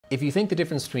If you think the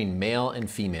difference between male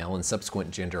and female and subsequent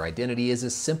gender identity is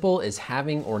as simple as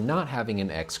having or not having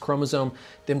an X chromosome,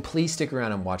 then please stick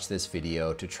around and watch this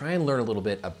video to try and learn a little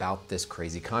bit about this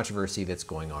crazy controversy that's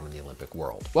going on in the Olympic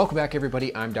world. Welcome back,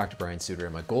 everybody. I'm Dr. Brian Sutterer,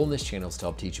 and my goal in this channel is to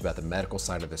help teach you about the medical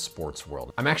side of the sports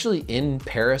world. I'm actually in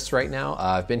Paris right now.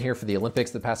 I've been here for the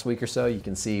Olympics the past week or so. You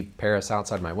can see Paris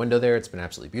outside my window there. It's been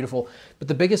absolutely beautiful. But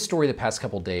the biggest story the past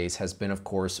couple days has been, of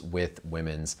course, with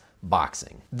women's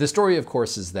boxing. The story, of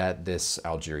course, is that this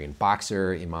Algerian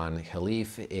boxer, Imane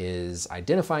Khelif, is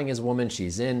identifying as a woman.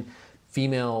 She's in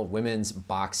female women's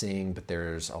boxing, but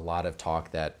there's a lot of talk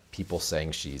that people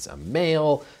saying she's a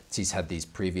male. She's had these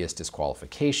previous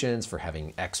disqualifications for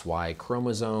having XY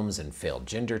chromosomes and failed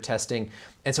gender testing.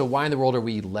 And so why in the world are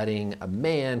we letting a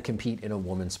man compete in a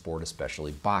woman's sport,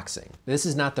 especially boxing? This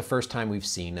is not the first time we've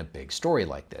seen a big story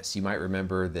like this. You might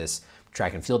remember this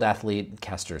track and field athlete,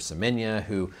 Caster Semenya,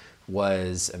 who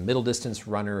was a middle distance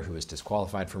runner who was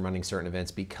disqualified from running certain events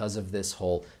because of this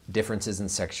whole differences in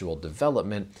sexual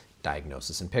development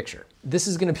diagnosis and picture. This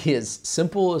is going to be as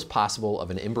simple as possible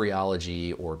of an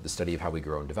embryology, or the study of how we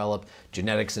grow and develop,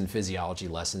 genetics and physiology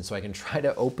lesson, so I can try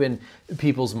to open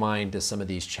people's mind to some of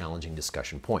these challenging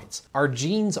discussion points. Our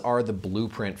genes are the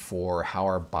blueprint for how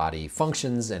our body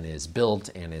functions and is built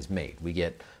and is made. We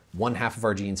get one half of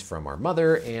our genes from our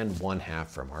mother and one half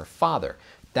from our father.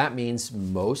 That means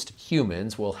most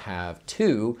humans will have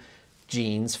two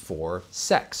genes for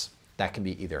sex. That can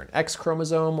be either an X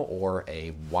chromosome or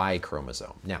a Y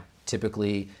chromosome. Now,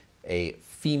 typically a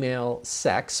female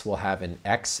sex will have an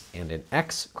X and an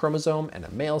X chromosome, and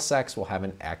a male sex will have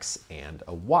an X and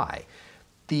a Y.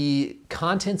 The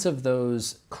contents of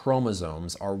those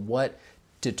chromosomes are what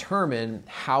determine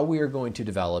how we are going to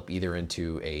develop either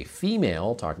into a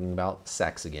female, talking about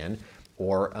sex again,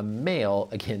 or a male,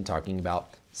 again, talking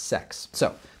about sex.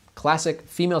 So classic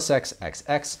female sex,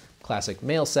 XX, classic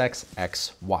male sex,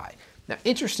 XY. Now,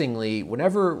 interestingly,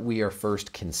 whenever we are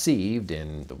first conceived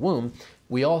in the womb,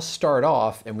 we all start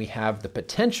off and we have the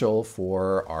potential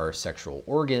for our sexual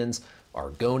organs, our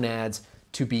gonads,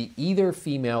 to be either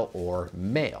female or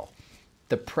male.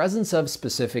 The presence of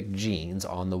specific genes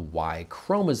on the Y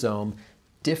chromosome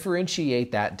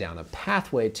differentiate that down a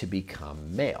pathway to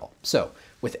become male. So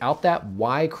without that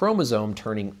Y chromosome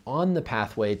turning on the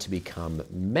pathway to become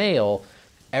male,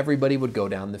 everybody would go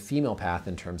down the female path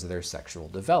in terms of their sexual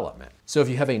development. So if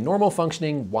you have a normal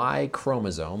functioning Y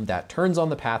chromosome, that turns on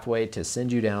the pathway to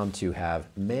send you down to have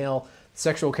male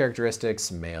sexual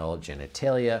characteristics, male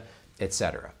genitalia,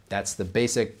 etc. That's the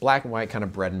basic black and white kind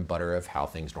of bread and butter of how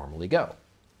things normally go.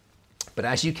 But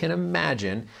as you can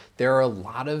imagine, there are a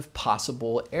lot of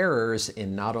possible errors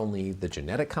in not only the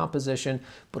genetic composition,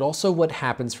 but also what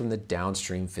happens from the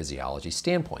downstream physiology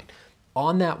standpoint.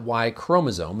 On that Y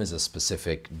chromosome is a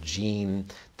specific gene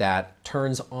that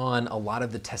turns on a lot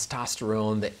of the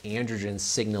testosterone, the androgen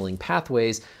signaling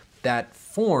pathways that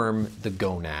form the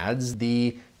gonads,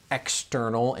 the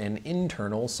external and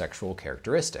internal sexual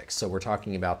characteristics. So we're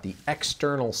talking about the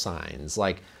external signs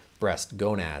like breast,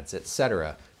 gonads,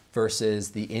 etc.,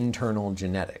 versus the internal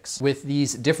genetics. With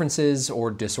these differences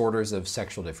or disorders of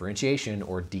sexual differentiation,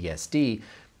 or DSD,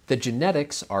 the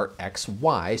genetics are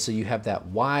XY, so you have that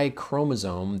Y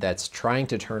chromosome that's trying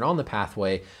to turn on the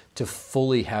pathway to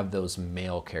fully have those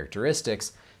male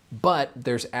characteristics, but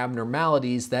there's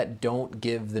abnormalities that don't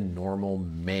give the normal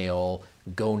male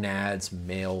gonads,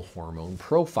 male hormone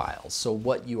profiles. So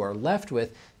what you are left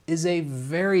with is a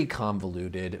very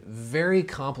convoluted, very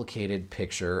complicated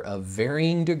picture of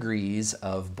varying degrees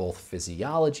of both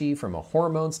physiology from a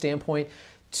hormone standpoint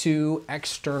to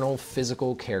external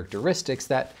physical characteristics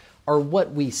that are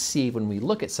what we see when we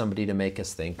look at somebody to make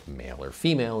us think male or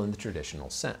female in the traditional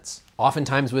sense.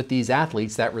 Oftentimes with these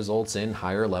athletes, that results in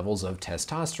higher levels of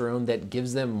testosterone that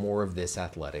gives them more of this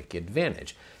athletic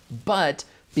advantage. But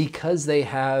because they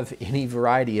have any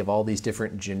variety of all these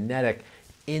different genetic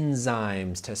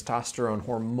enzymes, testosterone,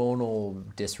 hormonal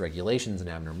dysregulations and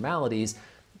abnormalities,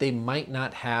 they might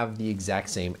not have the exact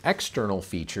same external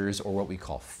features, or what we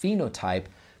call phenotype,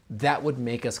 that would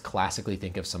make us classically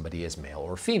think of somebody as male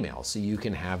or female. So you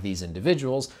can have these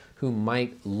individuals who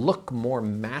might look more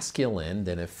masculine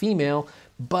than a female,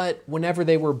 but whenever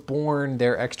they were born,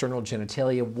 their external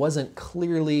genitalia wasn't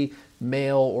clearly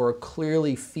male or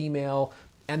clearly female.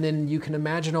 And then you can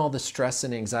imagine all the stress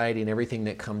and anxiety and everything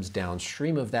that comes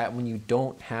downstream of that when you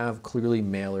don't have clearly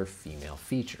male or female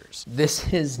features.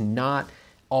 This is not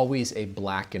always a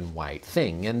black and white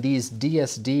thing. And these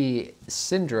DSD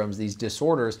syndromes, these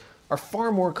disorders, are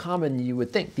far more common than you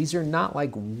would think. These are not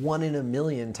like 1 in a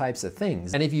million types of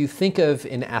things. And if you think of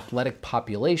an athletic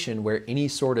population where any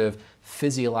sort of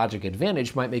physiologic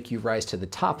advantage might make you rise to the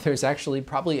top, there's actually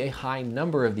probably a high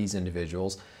number of these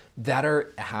individuals that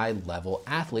are high-level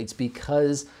athletes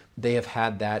because they have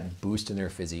had that boost in their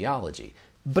physiology.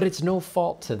 But it's no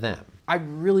fault to them. I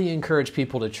really encourage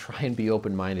people to try and be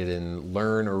open-minded and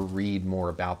learn or read more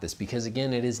about this because,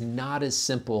 again, it is not as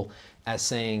simple as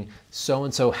saying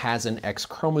so-and-so has an X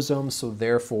chromosome, so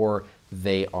therefore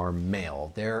they are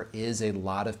male. There is a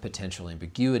lot of potential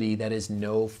ambiguity that is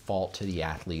no fault to the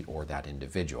athlete or that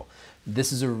individual.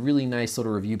 This is a really nice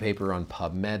little review paper on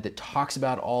PubMed that talks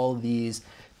about all these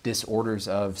disorders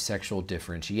of sexual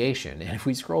differentiation. And if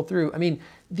we scroll through, I mean,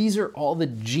 these are all the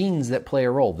genes that play a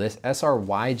role. This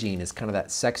SRY gene is kind of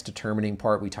that sex determining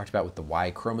part we talked about with the Y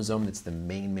chromosome. That's the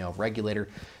main male regulator.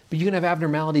 But you can have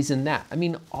abnormalities in that. I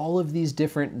mean, all of these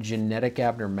different genetic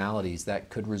abnormalities that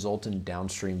could result in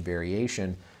downstream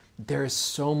variation. There is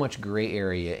so much gray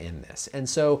area in this. And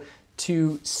so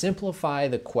to simplify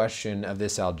the question of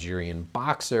this Algerian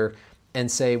boxer and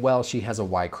say, well, she has a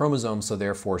Y chromosome, so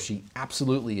therefore she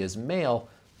absolutely is male,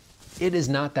 it is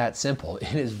not that simple.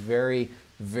 It is very,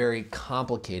 very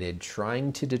complicated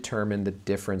trying to determine the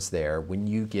difference there when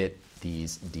you get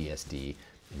these DSD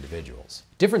individuals.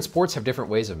 Different sports have different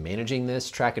ways of managing this.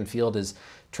 Track and field has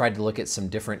tried to look at some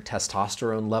different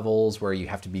testosterone levels where you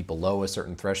have to be below a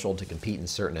certain threshold to compete in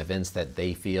certain events that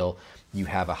they feel you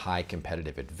have a high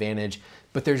competitive advantage.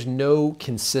 But there's no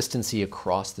consistency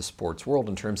across the sports world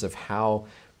in terms of how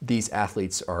these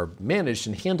athletes are managed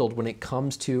and handled when it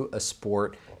comes to a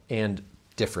sport and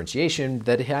differentiation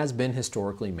that has been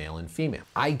historically male and female.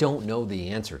 I don't know the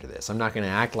answer to this. I'm not going to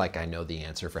act like I know the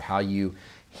answer for how you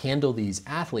handle these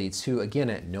athletes who, again,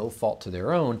 at no fault to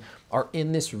their own, are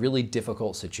in this really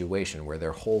difficult situation where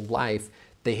their whole life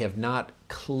they have not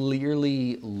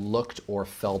clearly looked or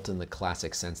felt in the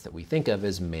classic sense that we think of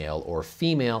as male or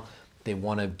female. They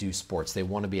want to do sports. They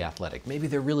want to be athletic. Maybe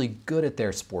they're really good at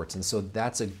their sports, and so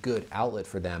that's a good outlet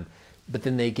for them. But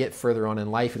then they get further on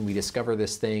in life and we discover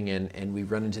this thing and we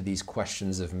run into these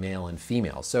questions of male and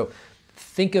female. So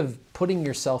think of putting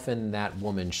yourself in that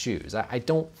woman's shoes. I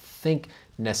don't think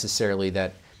necessarily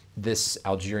that this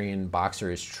Algerian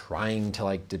boxer is trying to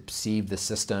like deceive the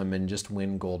system and just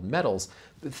win gold medals.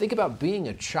 But think about being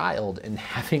a child and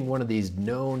having one of these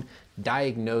known,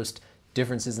 diagnosed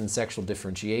differences in sexual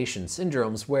differentiation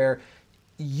syndromes where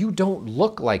you don't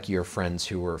look like your friends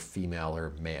who are female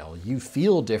or male. You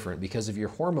feel different because of your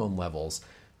hormone levels.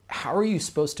 How are you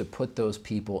supposed to put those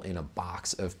people in a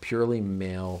box of purely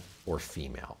male or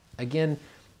female? Again,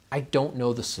 I don't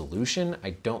know the solution.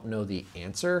 I don't know the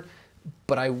answer,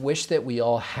 but I wish that we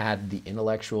all had the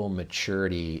intellectual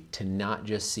maturity to not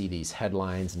just see these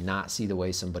headlines, not see the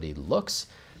way somebody looks,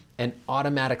 and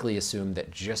automatically assume that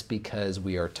just because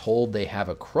we are told they have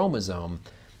a chromosome,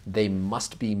 they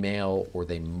must be male or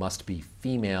they must be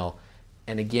female.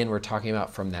 And again, we're talking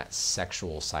about from that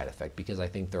sexual side effect, because I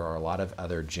think there are a lot of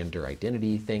other gender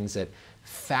identity things that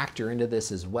factor into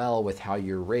this as well with how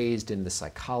you're raised and the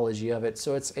psychology of it.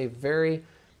 So it's a very,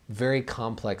 very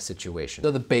complex situation.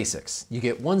 So the basics, you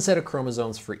get one set of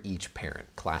chromosomes for each parent.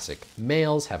 Classic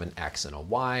males have an X and a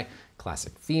Y.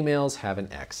 Classic females have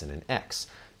an X and an X.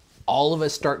 All of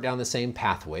us start down the same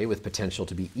pathway with potential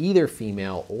to be either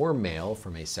female or male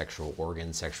from a sexual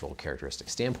organ, sexual characteristic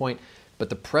standpoint, but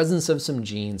the presence of some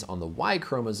genes on the Y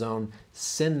chromosome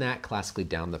send that classically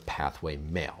down the pathway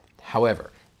male.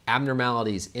 However,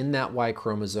 abnormalities in that Y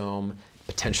chromosome,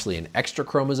 potentially an extra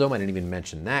chromosome, I didn't even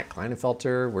mention that,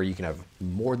 Klinefelter, where you can have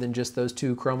more than just those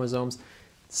two chromosomes,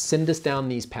 send us down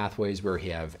these pathways where we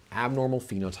have abnormal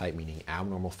phenotype, meaning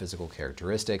abnormal physical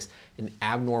characteristics, and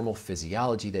abnormal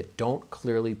physiology that don't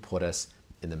clearly put us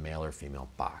in the male or female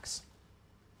box.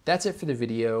 That's it for the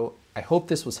video. I hope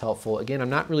this was helpful. Again, I'm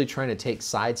not really trying to take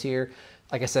sides here.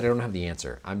 Like I said, I don't have the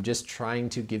answer. I'm just trying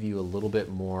to give you a little bit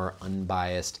more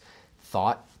unbiased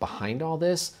thought behind all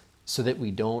this so that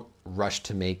we don't rush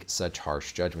to make such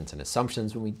harsh judgments and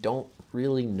assumptions when we don't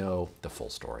really know the full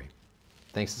story.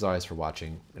 Thanks as always for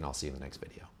watching, and I'll see you in the next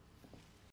video.